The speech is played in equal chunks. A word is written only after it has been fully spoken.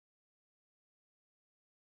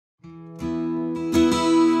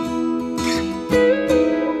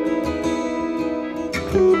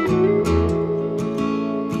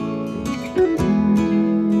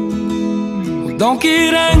don't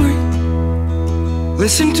get angry,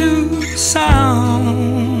 listen to the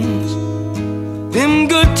sounds. Them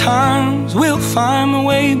good times will find their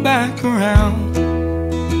way back around.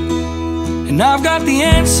 And I've got the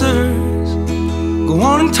answers, go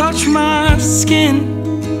on and touch my skin.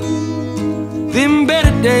 Them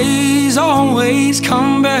better days always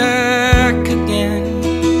come back again.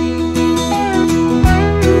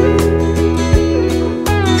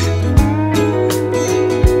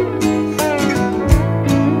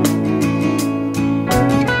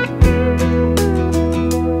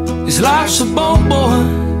 This life's a boat, boy,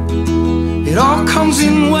 it all comes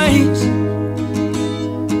in waves.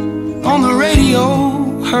 On the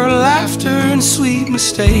radio, her laughter and sweet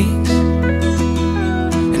mistakes.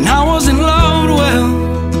 And I wasn't loved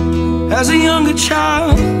well as a younger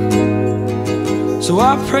child, so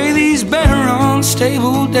I pray these better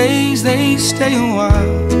unstable days, they stay a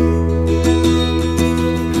while.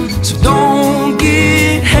 So don't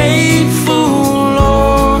get hateful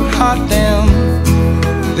or hot damn.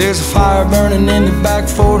 There's a fire burning in the back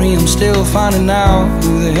 40, I'm still finding out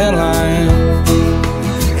who the hell I am.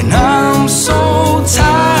 And I'm so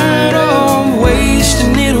tired of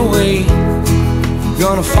wasting it away.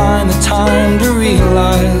 Gonna find the time to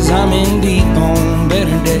realize I'm in deep on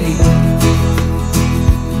better days.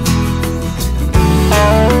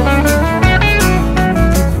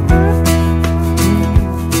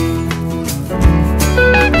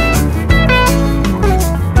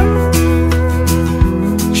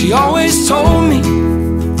 She always told me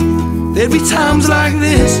there'd be times like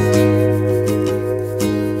this,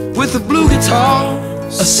 with a blue guitar,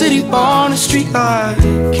 a city bar, and a streetlight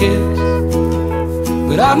kiss.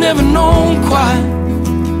 But I've never known quite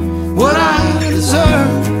what I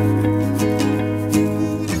deserve.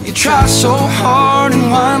 You try so hard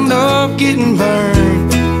and wind up getting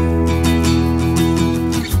burned.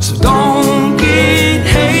 So don't get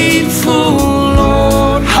hateful,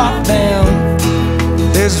 Lord, hot damn.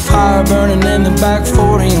 There's a fire burning in the back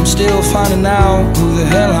 40, I'm still finding out who the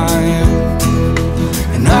hell I am.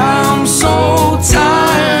 And I'm so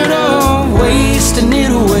tired of wasting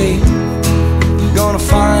it away. Gonna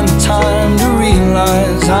find the time to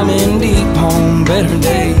realize I'm in deep on better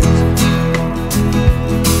days.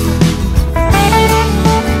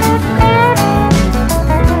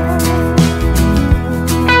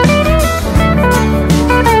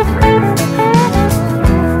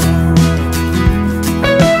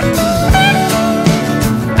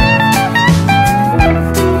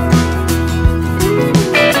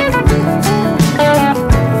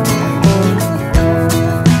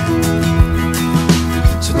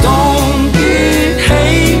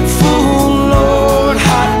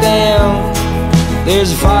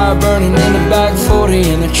 There's a fire burning in the back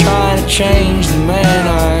 40, and they're trying to change the man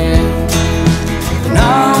I am. And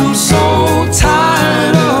I'm so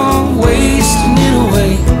tired of wasting it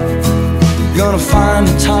away. Gonna find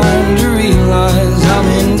the time to realize I'm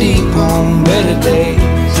in deep on better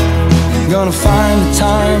days. Gonna find the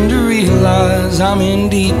time to realize I'm in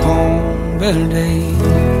deep on better days.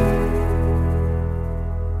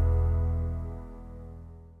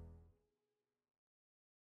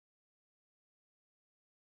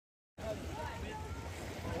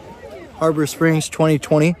 Harbor Springs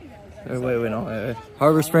 2020. Wait, no.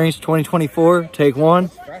 Harbor Springs 2024, take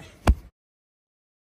one.